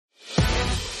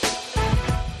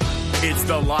It's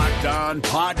the Locked On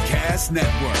Podcast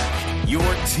Network, your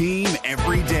team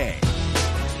every day.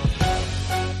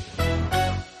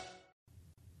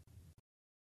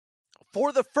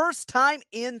 For the first time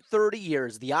in 30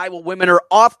 years, the Iowa women are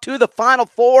off to the Final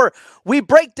Four. We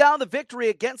break down the victory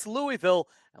against Louisville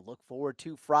and look forward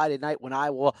to Friday night when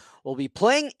Iowa will be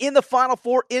playing in the Final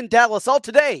Four in Dallas. All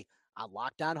today on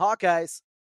Locked On Hawkeyes.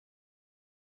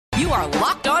 You are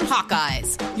Locked On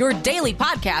Hawkeyes, your daily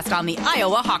podcast on the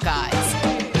Iowa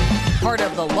Hawkeyes. Part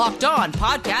of the Locked On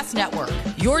Podcast Network,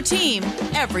 your team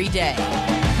every day.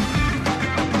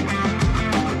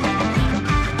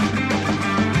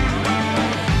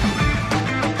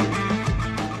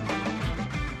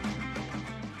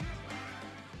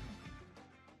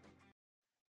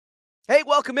 Hey,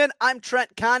 welcome in. I'm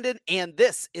Trent Condon, and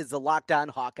this is the Locked On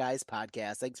Hawkeyes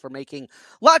podcast. Thanks for making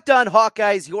Locked On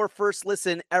Hawkeyes your first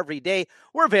listen every day.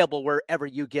 We're available wherever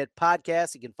you get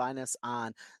podcasts. You can find us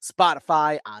on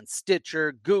Spotify, on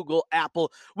Stitcher, Google,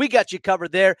 Apple. We got you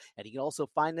covered there, and you can also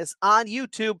find us on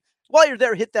YouTube. While you're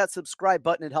there, hit that subscribe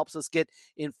button. It helps us get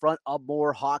in front of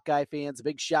more Hawkeye fans. A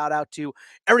big shout out to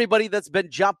everybody that's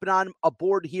been jumping on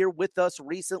aboard here with us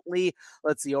recently.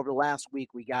 Let's see, over the last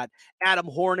week, we got Adam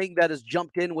Horning that has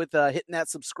jumped in with hitting that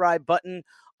subscribe button.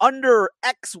 Under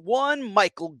X1,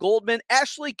 Michael Goldman,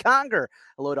 Ashley Conger.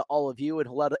 Hello to all of you and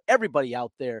hello to everybody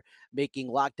out there making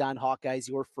Locked On Hawkeyes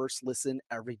your first listen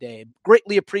every day.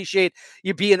 Greatly appreciate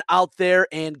you being out there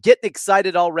and getting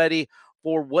excited already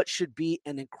for what should be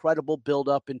an incredible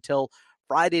build-up until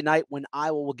Friday night when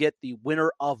Iowa will get the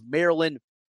winner of Maryland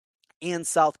and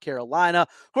South Carolina.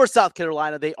 Of course, South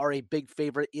Carolina, they are a big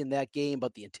favorite in that game,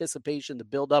 but the anticipation, the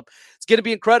build-up, it's going to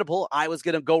be incredible. Iowa's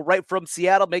going to go right from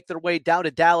Seattle, make their way down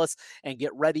to Dallas, and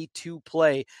get ready to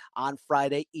play on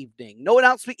Friday evening. No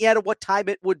announcement yet of what time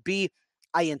it would be.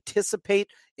 I anticipate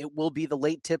it will be the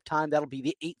late tip time. That'll be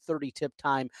the 8:30 tip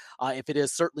time. If it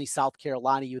is certainly South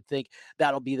Carolina, you'd think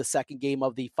that'll be the second game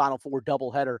of the Final Four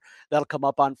doubleheader. That'll come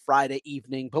up on Friday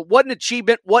evening. But what an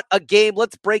achievement. What a game.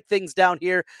 Let's break things down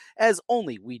here as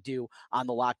only we do on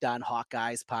the Locked On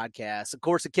Hawkeyes podcast. Of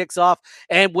course, it kicks off.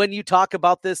 And when you talk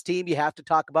about this team, you have to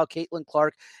talk about Caitlin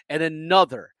Clark and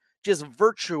another just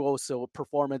virtuoso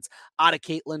performance out of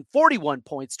Caitlin. 41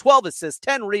 points, 12 assists,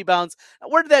 10 rebounds. Now,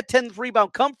 where did that 10th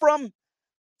rebound come from?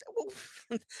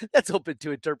 That's open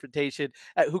to interpretation.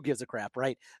 Who gives a crap,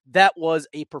 right? That was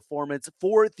a performance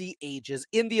for the ages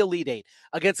in the Elite Eight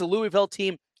against a Louisville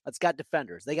team that's got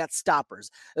defenders. They got stoppers.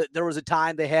 There was a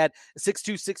time they had a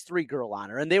 6'2", 6'3" girl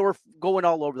on her, and they were going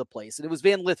all over the place. And it was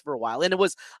Van Lith for a while, and it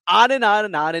was on and on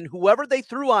and on. And whoever they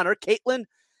threw on her, Caitlin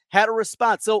had a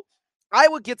response. So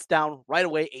Iowa gets down right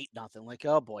away, 8-0. Like,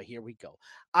 oh boy, here we go.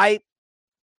 I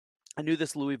knew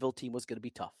this Louisville team was going to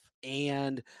be tough,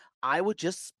 and Iowa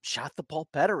just shot the ball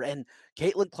better, and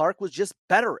Caitlin Clark was just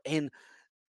better, and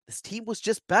this team was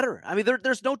just better. I mean,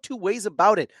 there's no two ways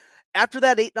about it. After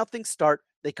that 8-0 start,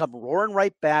 they come roaring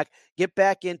right back, get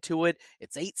back into it.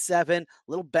 It's 8-7, a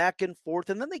little back and forth,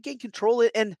 and then they gain control of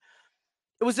it, and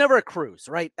it was never a cruise,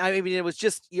 right? I mean, it was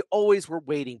just, you always were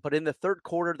waiting. But in the third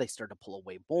quarter, they started to pull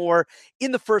away more.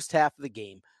 In the first half of the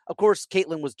game, of course,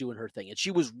 Caitlin was doing her thing, and she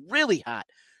was really hot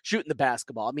shooting the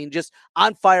basketball. I mean, just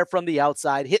on fire from the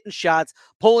outside, hitting shots,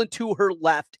 pulling to her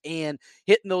left, and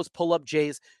hitting those pull-up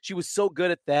J's. She was so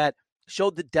good at that,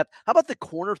 showed the depth. How about the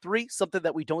corner three? Something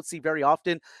that we don't see very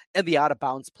often, and the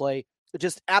out-of-bounds play.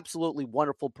 Just absolutely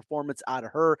wonderful performance out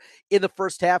of her in the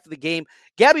first half of the game.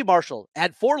 Gabby Marshall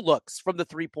had 4 looks from the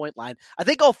three-point line. I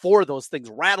think all 4 of those things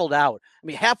rattled out. I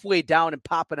mean, halfway down and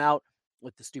popping out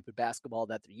with the stupid basketball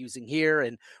that they're using here.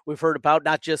 And we've heard about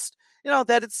not just,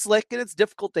 that it's slick and it's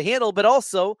difficult to handle, but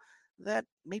also that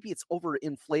maybe it's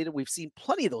overinflated. We've seen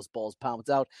plenty of those balls pounds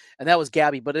out, and that was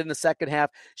Gabby. But in the second half,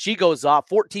 she goes off.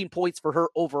 14 points for her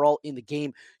overall in the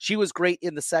game. She was great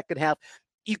in the second half.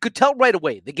 You could tell right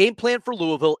away the game plan for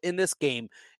Louisville in this game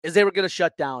is they were going to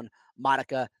shut down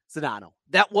Monika Czinano.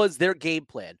 That was their game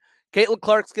plan. Caitlin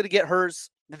Clark's going to get hers.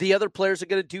 The other players are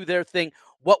going to do their thing.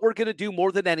 What we're going to do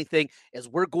more than anything is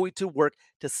we're going to work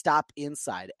to stop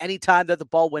inside. Anytime that the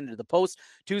ball went into the post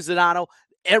to Czinano,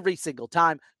 every single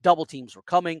time, double teams were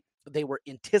coming. They were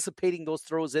anticipating those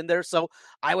throws in there. So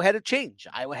Iowa had to change.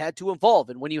 Iowa had to evolve.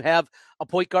 And when you have a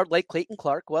point guard like Caitlin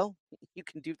Clark, well, you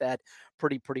can do that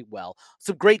pretty well.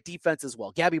 Some great defense as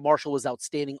well. Gabby Marshall was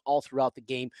outstanding all throughout the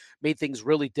game, made things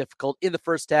really difficult. In the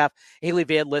first half, Hailey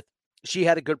Van Lith, she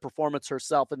had a good performance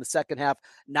herself. In the second half,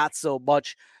 not so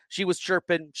much. She was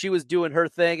chirping. She was doing her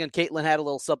thing, and Caitlin had a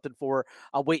little something for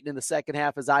her waiting in the second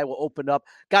half as Iowa opened up.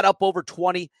 Got up over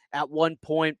 20 at one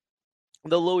point.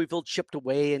 the Louisville chipped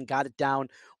away and got it down,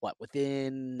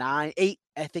 within 8,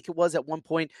 I think it was at one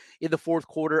point in the fourth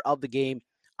quarter of the game.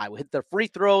 Iowa hit their free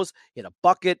throws, hit a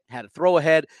bucket, had a throw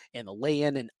ahead, and the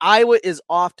lay-in. And Iowa is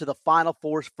off to the Final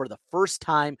Four for the first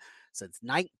time since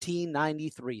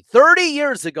 1993. 30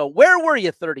 years ago. Where were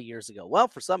you 30 years ago? Well,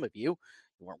 for some of you,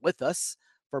 you weren't with us.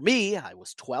 For me, I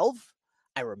was 12.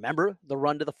 I remember the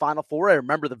run to the Final Four. I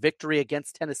remember the victory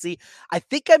against Tennessee. I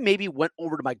think I maybe went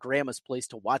over to my grandma's place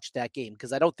to watch that game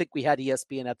because I don't think we had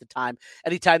ESPN at the time.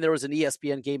 Anytime there was an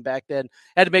ESPN game back then,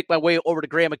 I had to make my way over to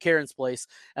Grandma Karen's place,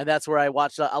 and that's where I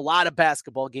watched a lot of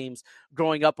basketball games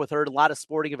growing up with her, a lot of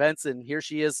sporting events, and here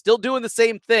she is still doing the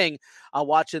same thing,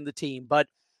 watching the team. But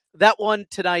that one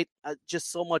tonight,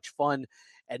 just so much fun,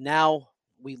 and now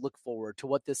we look forward to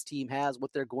what this team has,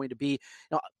 what they're going to be.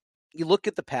 You look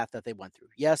at the path that they went through.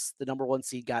 Yes, the number 1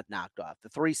 seed got knocked off. The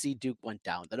 3 seed Duke went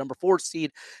down. The number 4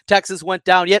 seed Texas went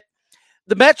down. Yet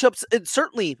the matchups, and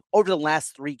certainly over the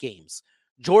last 3 games,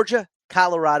 Georgia,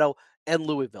 Colorado, and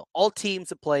Louisville, all teams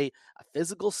that play a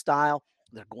physical style.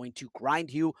 They're going to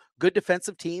grind you, good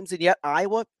defensive teams. And yet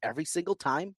Iowa, every single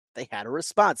time, they had a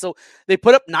response. So they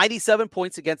put up 97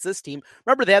 points against this team.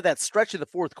 Remember, they had that stretch in the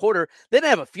fourth quarter. They didn't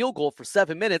have a field goal for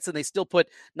 7 minutes, and they still put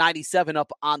 97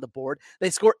 up on the board. They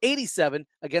scored 87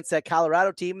 against that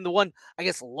Colorado team. And the one, I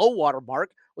guess, low water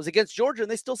mark was against Georgia, and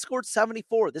they still scored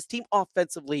 74. This team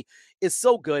offensively is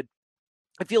so good.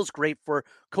 It feels great for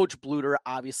Coach Bluter,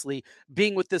 obviously,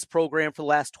 being with this program for the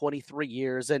last 23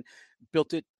 years and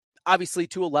built it, obviously,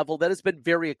 to a level that has been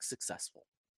very successful.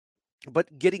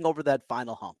 But getting over that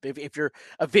final hump, if you're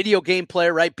a video game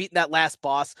player, right, beating that last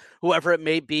boss, whoever it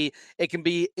may be, it can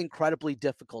be incredibly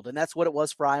difficult. And that's what it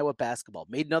was for Iowa basketball.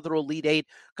 Made another Elite Eight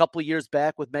a couple of years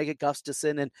back with Megan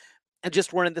Gustafson and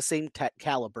just weren't in the same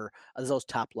caliber as those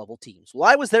top-level teams. Well,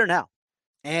 I was there now.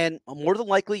 And more than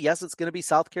likely, yes, it's going to be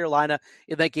South Carolina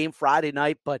in that game Friday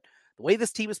night. But the way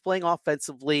this team is playing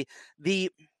offensively,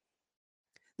 the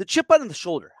chip on the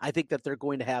shoulder, I think that they're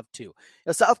going to have too.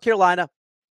 South Carolina,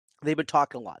 they've been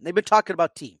talking a lot. They've been talking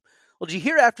about team. Well, did you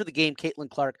hear after the game,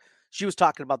 Caitlin Clark, she was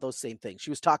talking about those same things.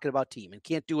 She was talking about team and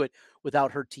can't do it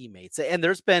without her teammates. And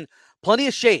there's been plenty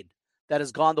of shade that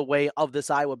has gone the way of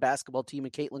this Iowa basketball team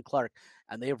and Caitlin Clark,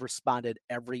 and they have responded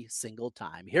every single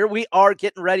time. Here we are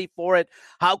getting ready for it.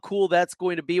 How cool that's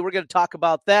going to be. We're going to talk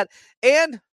about that.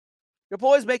 And your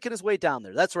boy's making his way down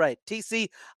there. That's right. TC,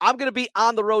 I'm going to be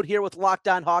on the road here with Locked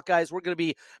On Hawkeyes. We're going to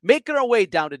be making our way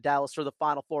down to Dallas for the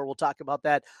Final Four. We'll talk about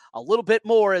that a little bit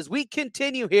more as we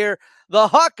continue here. The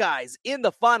Hawkeyes in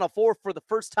the Final Four for the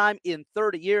first time in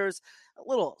 30 years. A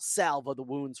little salve of the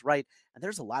wounds, right? And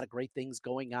there's a lot of great things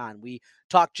going on. We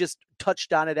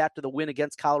touched on it after the win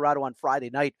against Colorado on Friday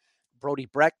night. Brody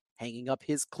Brecht hanging up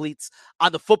his cleats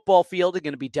on the football field and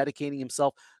going to be dedicating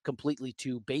himself completely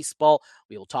to baseball.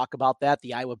 We will talk about that.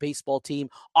 The Iowa baseball team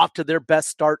off to their best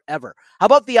start ever. How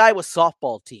about the Iowa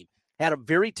softball team? Had a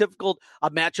very difficult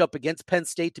matchup against Penn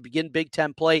State to begin Big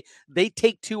Ten play. They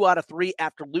take 2 out of 3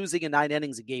 after losing in 9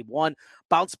 innings in game 1.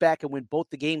 Bounce back and win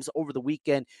both the games over the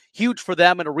weekend. Huge for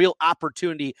them and a real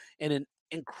opportunity in an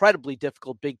incredibly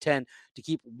difficult Big Ten to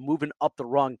keep moving up the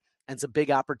rung and some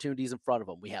big opportunities in front of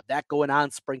them. We have that going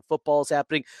on. Spring football is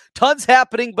happening. Tons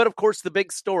happening, but of course the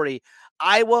big story,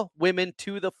 Iowa women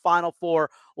to the Final Four.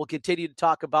 We'll continue to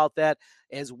talk about that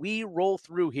as we roll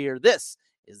through here. This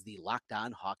is the Locked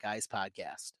On Hawkeyes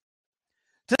podcast.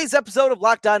 Today's episode of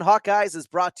Locked On Hawkeyes is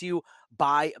brought to you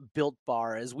by Built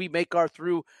Bar as we make our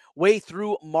way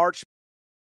through March.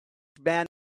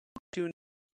 Join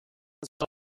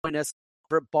us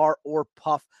for bar or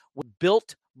puff with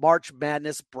Built March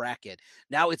Madness bracket.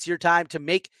 Now it's your time to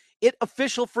make it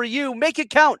official for you. Make it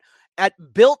count at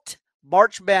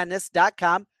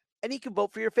builtmarchmadness.com and you can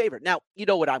vote for your favorite. Now, you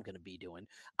know what I'm going to be doing.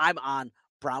 I'm on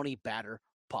Brownie Batter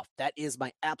Puff. That is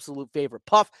my absolute favorite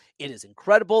puff. It is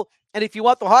incredible. And if you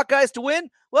want the Hawkeyes to win,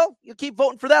 well, you keep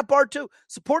voting for that bar too.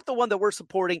 Support the one that we're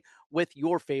supporting with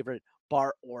your favorite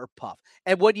bar or puff.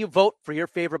 And when you vote for your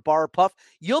favorite bar or puff,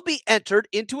 you'll be entered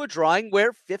into a drawing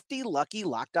where 50 lucky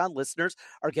Locked On listeners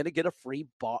are going to get a free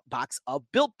box of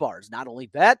Built Bars. Not only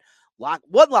that, one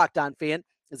Locked On fan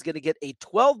is going to get a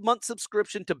 12-month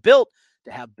subscription to Built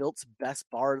to have Built's best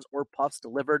bars or puffs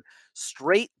delivered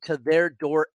straight to their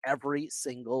door every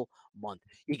single month.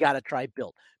 You got to try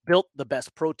Built. Built, the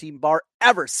best protein bar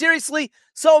ever. Seriously,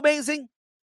 so amazing.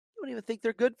 Don't even think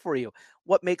they're good for you.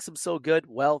 What makes them so good?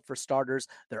 Well, for starters,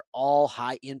 they're all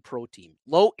high in protein,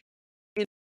 low in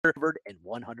sugar, and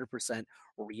 100%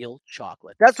 real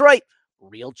chocolate. That's right.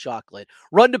 real chocolate.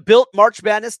 Run to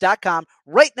BuiltMarchMadness.com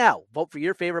right now. Vote for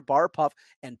your favorite bar or puff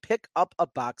and pick up a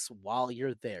box while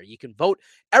you're there. You can vote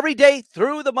every day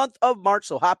through the month of March,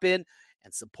 so hop in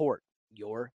and support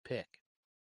your pick.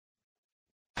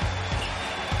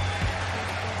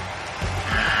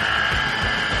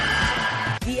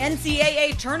 The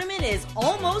NCAA tournament is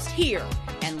almost here,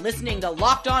 and listening to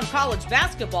Locked On College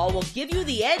Basketball will give you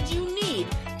the edge you need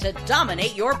to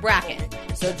dominate your bracket.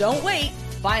 So don't wait.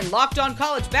 Find Locked On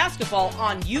College Basketball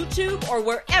on YouTube or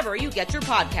wherever you get your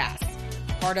podcasts.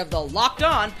 Part of the Locked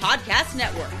On Podcast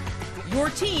Network. Your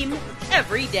team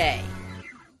every day.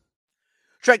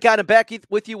 Trent Condon back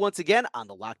with you once again on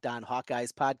the Locked On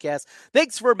Hawkeyes podcast.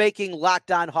 Thanks for making Locked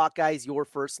On Hawkeyes your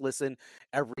first listen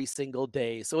every single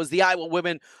day. So as the Iowa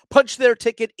women punch their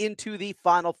ticket into the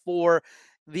Final Four,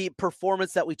 the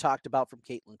performance that we talked about from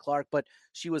Caitlin Clark, but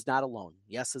she was not alone.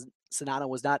 Yes, Czinano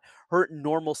was not her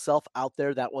normal self out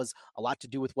there. That was a lot to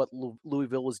do with what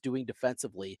Louisville was doing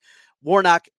defensively.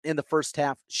 Warnock in the first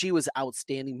half, she was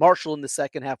outstanding. Marshall in the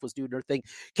second half was doing her thing.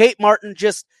 Kate Martin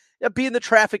just being the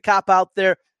traffic cop out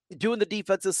there, doing the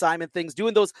defensive assignment things,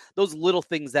 doing those little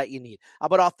things that you need. How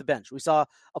about off the bench? We saw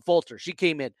a Fulter. She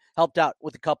came in, helped out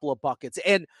with a couple of buckets.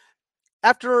 And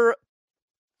after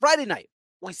Friday night,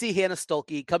 we see Hannah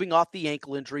Stuelke coming off the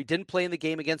ankle injury, didn't play in the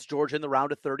game against Georgia in the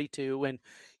round of 32. And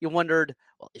you wondered,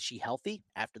 well, is she healthy?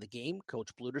 After the game, Coach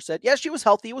Bluder said, yes, she was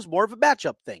healthy. It was more of a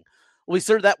matchup thing. We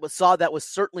saw that was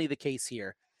certainly the case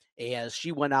here, as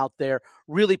she went out there,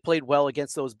 really played well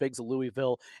against those bigs of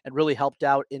Louisville and really helped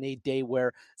out in a day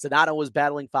where Czinano was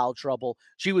battling foul trouble.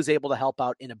 She was able to help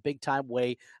out in a big-time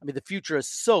way. I mean, the future is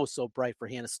so bright for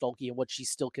Hannah Stuelke and what she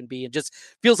still can be, and just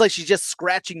feels like she's just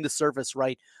scratching the surface,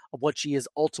 right, of what she is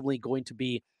ultimately going to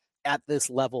be at this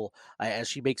level as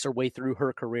she makes her way through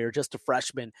her career, just a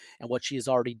freshman, and what she has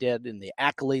already did and the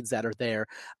accolades that are there.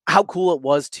 How cool it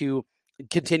was to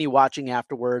continue watching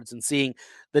afterwards and seeing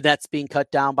the nets being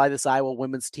cut down by this Iowa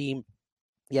women's team.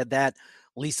 You had that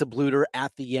Lisa Bluder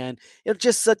at the end. It was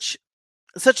just such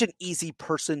an easy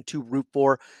person to root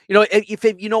for. You know, if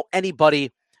you know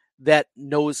anybody that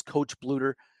knows Coach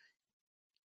Bluder,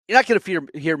 you're not going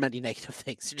to hear many negative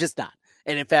things. You're just not.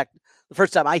 And in fact, the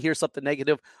first time I hear something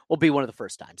negative will be one of the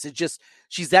first times. It's just,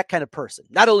 she's that kind of person.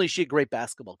 Not only is she a great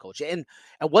basketball coach, and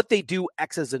what they do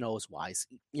X's and O's wise,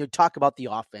 you know, talk about the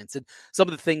offense and some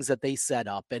of the things that they set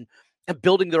up and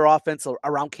building their offense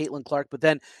around Caitlin Clark, but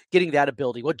then getting that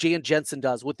ability, what Jan Jensen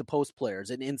does with the post players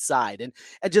and inside and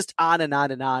just on and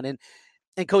on and on.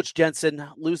 And Coach Jensen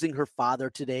losing her father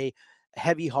today,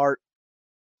 heavy heart,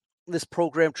 this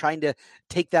program trying to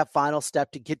take that final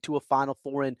step to get to a Final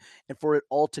Four and for it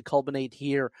all to culminate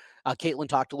here. Caitlin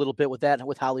talked a little bit with that and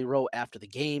with Holly Rowe after the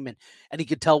game, and you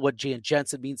could tell what Jan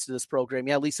Jensen means to this program.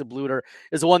 Yeah, Lisa Bluder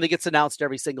is the one that gets announced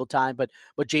every single time, but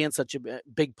Jan's such a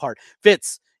big part.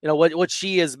 Fitz, you know, what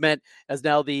she has meant as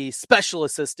now the special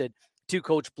assistant to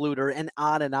Coach Bluder, and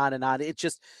on and on and on.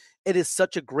 It is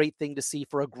such a great thing to see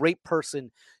for a great person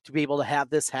to be able to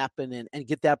have this happen and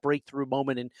get that breakthrough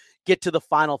moment and get to the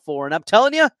Final Four. And I'm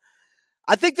telling you,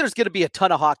 I think there's going to be a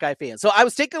ton of Hawkeye fans. So I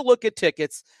was taking a look at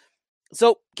tickets.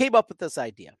 So came up with this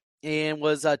idea and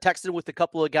was texting with a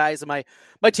couple of guys in my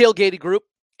tailgating group.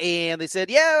 And they said,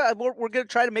 yeah, we're going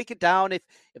to try to make it down if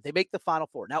they make the Final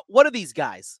Four. Now, what are these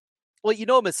guys? Well, you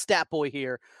know him as Stat Boy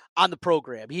here on the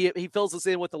program. He fills us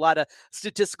in with a lot of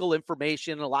statistical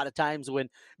information. A lot of times when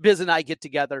Biz and I get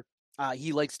together,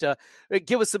 he likes to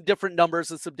give us some different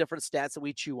numbers and some different stats that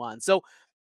we chew on. So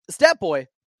Stat Boy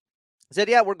said,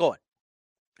 yeah, we're going.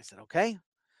 I said, okay.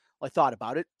 Well, I thought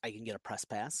about it. I can get a press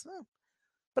pass.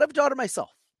 But I have a daughter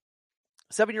myself.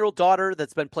 7-year-old daughter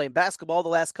that's been playing basketball the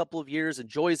last couple of years,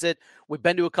 enjoys it. We've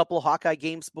been to a couple of Hawkeye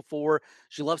games before.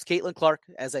 She loves Caitlin Clark,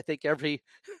 as I think every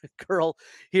girl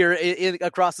here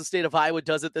across the state of Iowa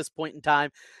does at this point in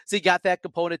time. So you got that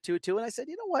component to it too. And I said,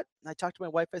 you know what? And I talked to my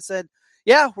wife. I said,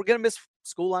 yeah, we're going to miss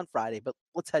school on Friday, but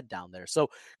let's head down there. So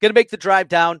going to make the drive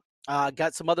down.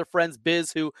 Got some other friends,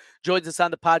 Biz, who joins us on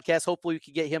the podcast. Hopefully we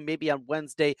can get him maybe on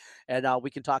Wednesday, and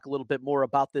we can talk a little bit more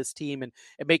about this team and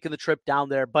making the trip down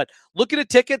there. But looking at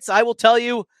tickets, I will tell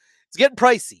you, it's getting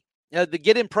pricey. The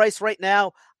get-in price right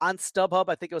now on StubHub,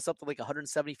 I think it was something like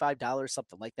 $175,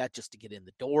 something like that, just to get in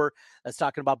the door. That's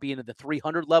talking about being in the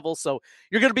 300 level. So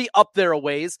you're going to be up there a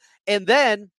ways. And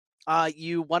then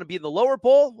you want to be in the lower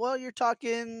bowl? Well, you're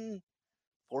talking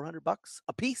 $400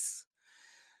 a piece.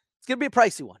 It's going to be a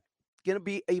pricey one. Going to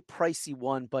be a pricey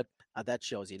one, but that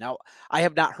shows you. Now, I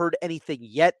have not heard anything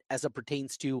yet as it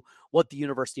pertains to what the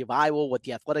University of Iowa, what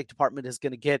the athletic department is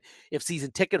going to get, if season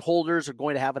ticket holders are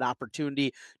going to have an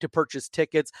opportunity to purchase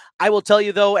tickets. I will tell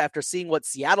you, though, after seeing what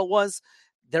Seattle was,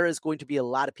 there is going to be a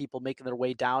lot of people making their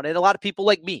way down, and a lot of people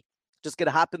like me just going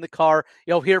to hop in the car,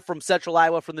 here from central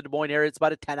Iowa, from the Des Moines area. It's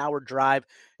about a 10-hour drive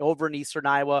over in eastern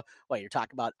Iowa. Well, you're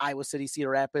talking about Iowa City, Cedar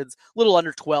Rapids, a little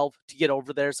under 12 to get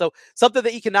over there. So something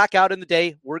that you can knock out in the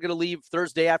day. We're going to leave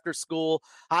Thursday after school,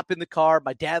 hop in the car.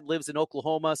 My dad lives in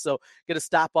Oklahoma, so going to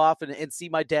stop off and see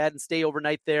my dad and stay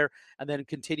overnight there, and then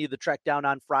continue the trek down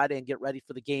on Friday and get ready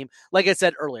for the game. Like I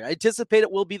said earlier, I anticipate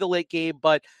it will be the late game,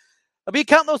 but I'll be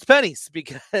counting those pennies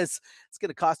because it's going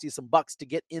to cost you some bucks to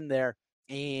get in there.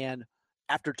 And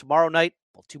after tomorrow night,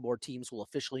 well, 2 more teams will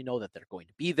officially know that they're going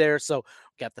to be there. So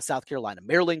we got the South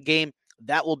Carolina-Maryland game.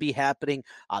 That will be happening.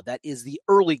 That is the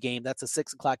early game. That's a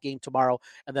 6:00 game tomorrow.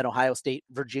 And then Ohio State,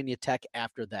 Virginia Tech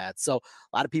after that. So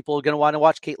a lot of people are going to want to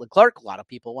watch Caitlin Clark. A lot of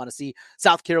people want to see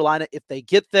South Carolina if they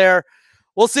get there.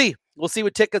 We'll see. We'll see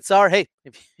what tickets are. Hey,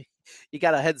 if you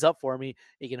got a heads up for me,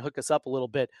 you can hook us up a little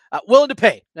bit. Willing to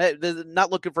pay.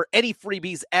 Not looking for any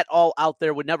freebies at all out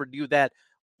there. Would never do that.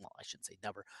 Well, I shouldn't say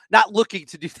never. Not looking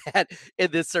to do that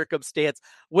in this circumstance.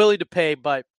 Willing to pay,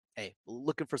 but hey,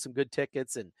 looking for some good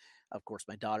tickets. And of course,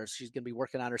 my daughter, she's going to be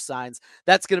working on her signs.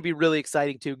 That's going to be really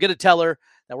exciting too. Going to tell her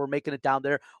that we're making it down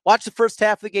there. Watch the first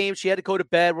half of the game. She had to go to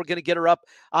bed. We're going to get her up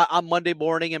on Monday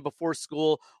morning, and before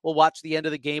school, we'll watch the end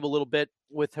of the game a little bit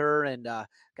with her, and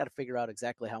got to figure out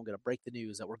exactly how I'm going to break the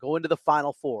news that we're going to the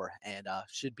Final Four, and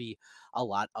should be a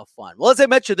lot of fun. Well, as I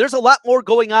mentioned, there's a lot more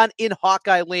going on in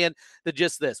Hawkeye land than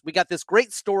just this. We got this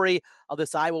great story of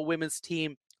this Iowa women's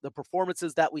team, the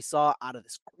performances that we saw out of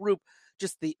this group,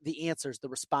 just the answers, the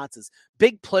responses,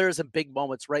 big players and big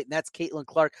moments, right? And that's Caitlin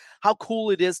Clark. How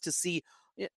cool it is to see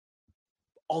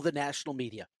all the national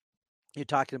media. You're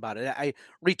talking about it. I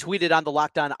retweeted on the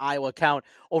Locked On Iowa account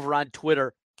over on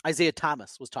Twitter. Isaiah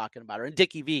Thomas was talking about her, and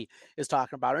Dickie V is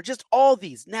talking about her. And just all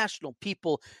these national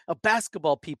people,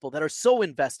 basketball people that are so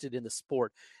invested in the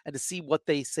sport, and to see what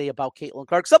they say about Caitlin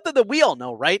Clark, something that we all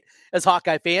know, right? As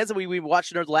Hawkeye fans, and we've been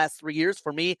watching her the last 3 years.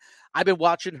 For me, I've been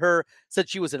watching her since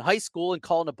she was in high school and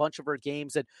calling a bunch of her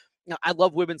games. And I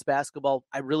love women's basketball.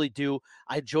 I really do.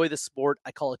 I enjoy the sport.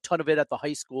 I call a ton of it at the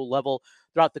high school level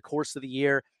throughout the course of the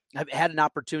year. I've had an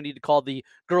opportunity to call the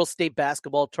girls' state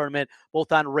basketball tournament,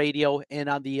 both on radio and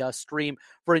on the stream,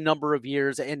 for a number of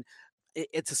years. And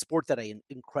it's a sport that I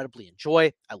incredibly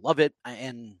enjoy. I love it.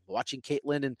 And watching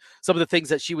Caitlin and some of the things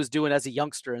that she was doing as a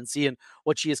youngster and seeing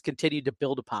what she has continued to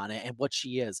build upon and what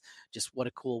she is, just what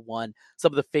a cool one.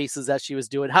 Some of the faces that she was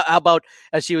doing. How about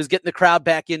as she was getting the crowd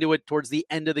back into it towards the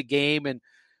end of the game and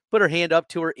put her hand up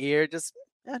to her ear, just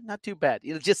not too bad.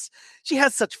 Just she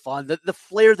has such fun. The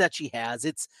flair that she has,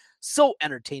 it's so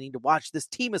entertaining to watch. This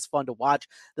team is fun to watch.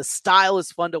 The style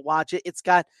is fun to watch. It's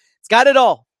got it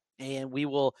all. And we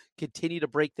will continue to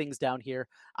break things down here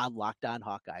on Locked On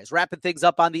Hawkeyes. Wrapping things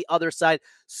up on the other side.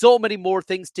 So many more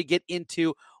things to get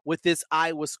into with this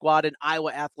Iowa squad and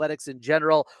Iowa athletics in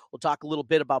general. We'll talk a little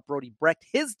bit about Brody Brecht,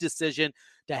 his decision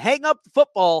to hang up the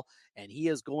football, and he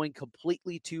is going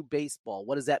completely to baseball.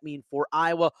 What does that mean for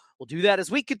Iowa? We'll do that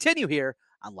as we continue here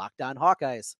on Locked On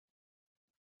Hawkeyes.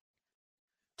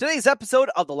 Today's episode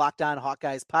of the Locked On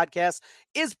Hawkeyes podcast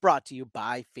is brought to you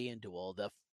by FanDuel. The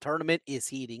tournament is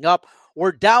heating up.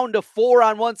 We're down to 4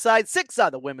 on one side, 6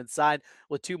 on the women's side,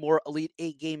 with 2 more Elite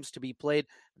 8 games to be played.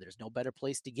 There's no better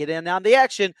place to get in on the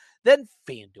action than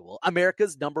FanDuel,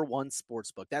 America's #1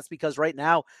 sportsbook. That's because right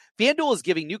now, FanDuel is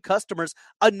giving new customers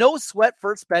a no-sweat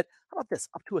first bet. How about this?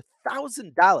 Up to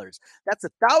 $1,000. That's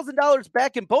 $1,000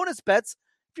 back in bonus bets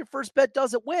if your first bet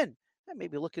doesn't win. And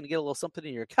maybe looking to get a little something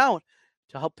in your account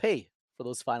to help pay for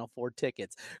those Final Four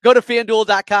tickets. Go to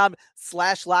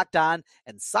FanDuel.com/LockedOn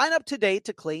and sign up today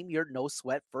to claim your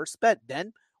no-sweat first bet.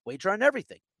 Then wager on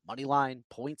everything. Money line,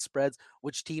 point spreads,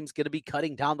 which team's going to be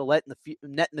cutting down the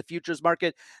net in the futures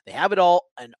market. They have it all,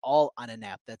 and all on an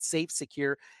app that's safe,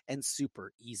 secure, and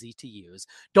super easy to use.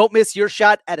 Don't miss your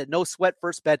shot at a no-sweat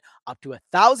first bet up to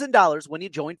 $1,000 when you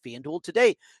join FanDuel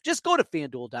today. Just go to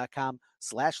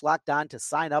FanDuel.com/LockedOn to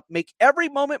sign up. Make every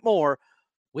moment more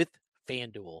with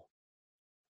FanDuel.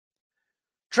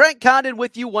 Trent Condon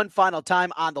with you one final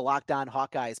time on the Locked On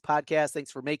Hawkeyes podcast.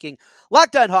 Thanks for making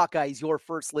Locked On Hawkeyes your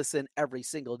first listen every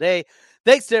single day.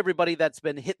 Thanks to everybody that's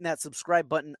been hitting that subscribe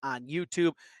button on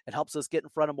YouTube. It helps us get in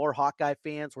front of more Hawkeye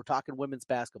fans. We're talking women's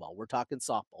basketball. We're talking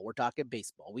softball. We're talking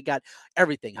baseball. We got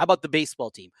everything. How about the baseball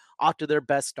team? Off to their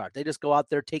best start. They just go out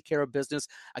there, take care of business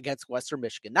against Western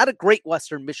Michigan. Not a great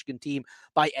Western Michigan team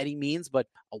by any means, but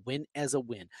a win as a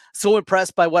win. So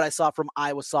impressed by what I saw from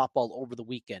Iowa softball over the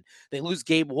weekend. They lose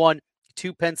game 1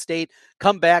 to Penn State,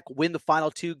 come back, win the final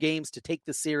 2 games to take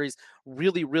the series.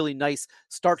 Really, really nice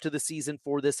start to the season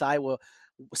for this Iowa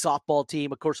softball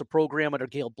team, of course, a program under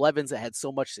Gail Blevins that had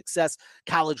so much success,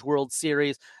 College World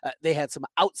Series. They had some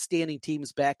outstanding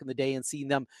teams back in the day, and seeing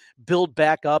them build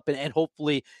back up and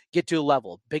hopefully get to a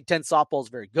level. Big Ten softball is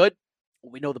very good.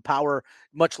 We know the power,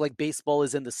 much like baseball,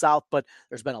 is in the South, but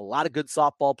there's been a lot of good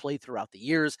softball played throughout the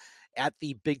years at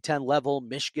the Big Ten level.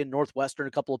 Michigan, Northwestern,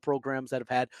 a couple of programs that have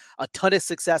had a ton of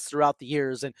success throughout the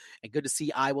years, and good to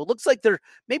see Iowa. Looks like they're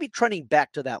maybe trending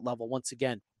back to that level once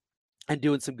again and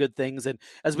doing some good things. And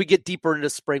as we get deeper into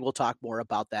spring, we'll talk more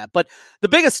about that. But the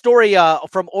biggest story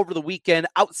from over the weekend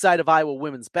outside of Iowa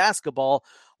women's basketball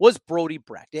was Brody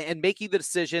Brecht and making the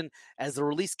decision as the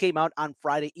release came out on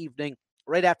Friday evening,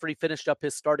 right after he finished up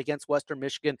his start against Western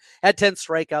Michigan, had 10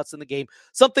 strikeouts in the game,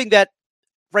 something that,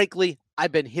 frankly,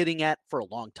 I've been hitting at for a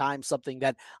long time, something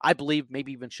that I believe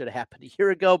maybe even should have happened a year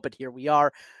ago, but here we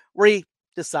are, where he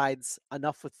decides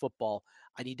enough with football.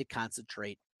 I need to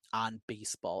concentrate on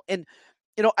baseball. And,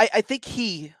 I think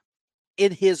he,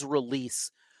 in his release,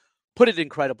 put it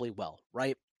incredibly well,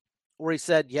 right? Where he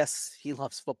said, yes, he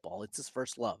loves football. It's his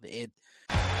first love. The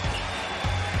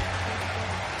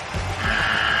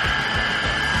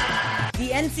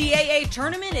NCAA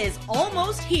tournament is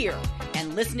almost here,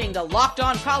 and listening to Locked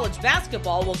On College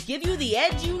Basketball will give you the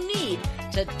edge you need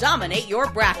to dominate your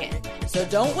bracket. So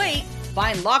don't wait.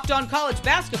 Find Locked On College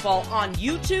Basketball on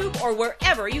YouTube or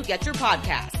wherever you get your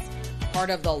podcasts. Part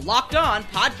of the Locked On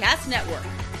Podcast Network.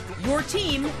 Your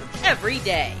team every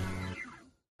day.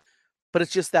 But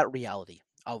it's just that reality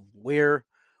of where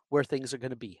things are going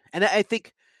to be. And I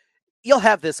think you'll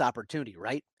have this opportunity,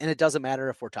 right? And it doesn't matter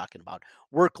if we're talking about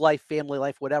work life, family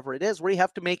life, whatever it is, where you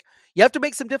have to make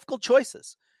some difficult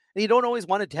choices. And you don't always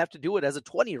want to have to do it as a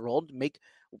 20-year-old. Make,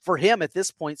 for him at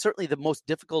this point, certainly the most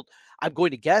difficult, I'm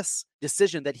going to guess,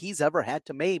 decision that he's ever had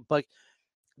to make. But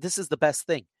this is the best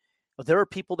thing. There are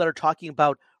people that are talking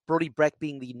about Brody Brecht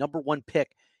being the number one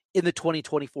pick in the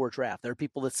 2024 draft. There are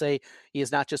people that say he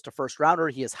is not just a first rounder,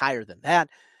 he is higher than that.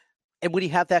 And when you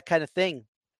have that kind of thing,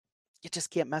 you just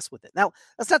can't mess with it. Now,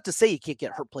 that's not to say you can't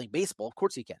get hurt playing baseball. Of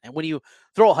course you can. And when you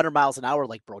throw 100 miles an hour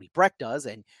like Brody Brecht does,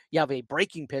 and you have a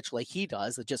breaking pitch like he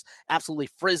does that just absolutely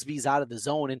frisbees out of the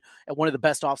zone and one of the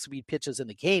best off-speed pitches in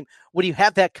the game, when you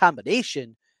have that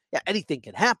combination, anything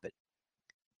can happen.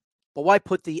 But why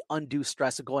put the undue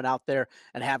stress of going out there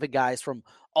and having guys from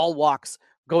all walks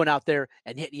going out there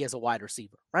and hitting you as a wide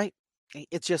receiver, right?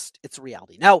 It's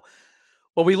reality. Now,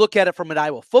 when we look at it from an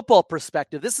Iowa football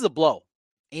perspective, this is a blow.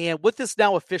 And with this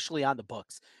now officially on the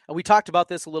books, and we talked about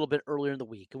this a little bit earlier in the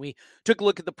week, and we took a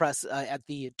look at the press at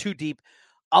the 2 deep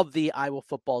of the Iowa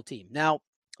football team. Now,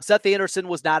 Seth Anderson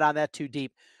was not on that 2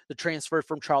 deep, the transfer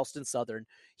from Charleston Southern.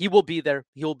 He will be there.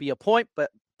 He will be a part, but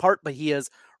he is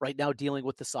right now dealing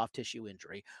with the soft tissue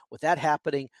injury. With that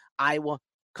happening, Iowa,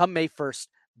 come May 1st,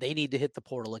 they need to hit the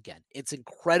portal again. It's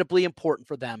incredibly important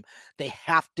for them. They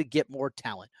have to get more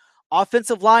talent.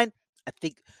 Offensive line, I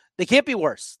think they can't be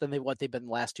worse than what they've been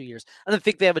the last 2 years. And I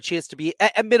think they have a chance to be,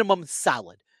 at minimum,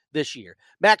 solid this year.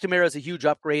 McNamara is a huge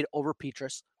upgrade over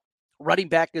Petrus. Running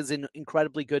back is in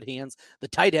incredibly good hands. The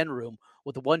tight end room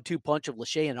with the 1-2 punch of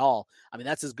Lachey and all, I mean,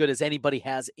 that's as good as anybody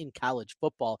has in college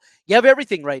football. You have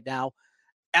everything right now,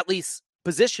 at least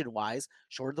position-wise,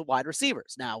 short of the wide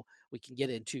receivers. Now, we can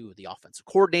get into the offensive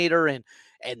coordinator and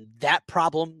that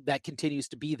problem that continues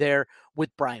to be there with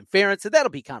Brian Ferentz, and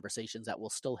that'll be conversations that we'll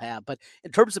still have. But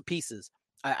in terms of pieces,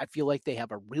 I feel like they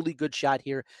have a really good shot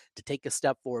here to take a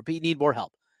step forward, but you need more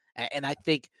help. And I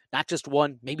think not just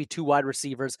one, maybe 2 wide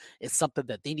receivers is something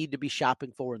that they need to be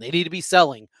shopping for, and they need to be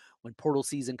selling when portal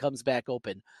season comes back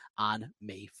open on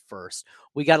May 1st.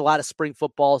 We got a lot of spring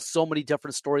football, so many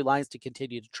different storylines to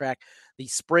continue to track. The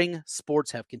spring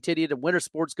sports have continued, and winter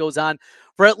sports goes on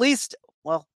for at least,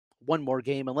 one more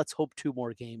game, and let's hope 2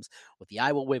 more games with the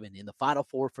Iowa women in the Final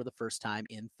Four for the first time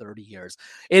in 30 years.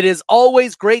 It is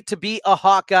always great to be a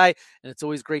Hawkeye, and it's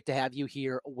always great to have you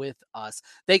here with us.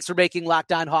 Thanks for making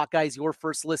Locked On Hawkeyes your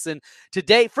first listen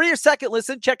today. For your second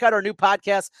listen, check out our new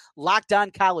podcast, Locked On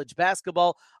College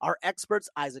Basketball. Our experts,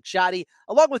 Isaac Shoddy,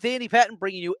 along with Andy Patton,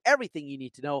 bringing you everything you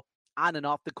need to know on and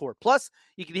off the court. Plus,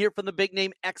 you can hear from the big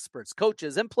name experts,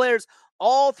 coaches, and players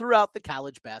all throughout the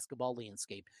college basketball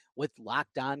landscape with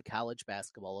Locked On College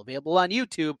Basketball, available on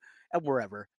YouTube and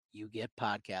wherever you get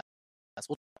podcasts.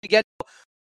 We'll get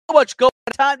so much going.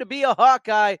 Time to be a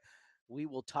Hawkeye. We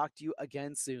will talk to you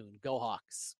again soon. Go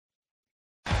Hawks.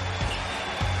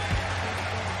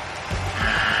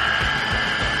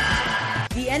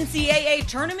 The NCAA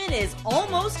tournament is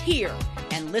almost here,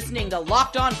 and listening to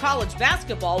Locked On College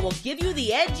Basketball will give you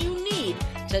the edge you need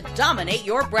to dominate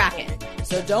your bracket.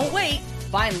 So don't wait.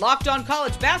 Find Locked On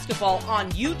College Basketball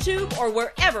on YouTube or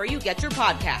wherever you get your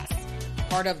podcasts.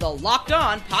 part of the Locked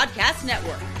On Podcast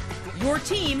Network. Your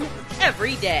team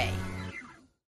every day.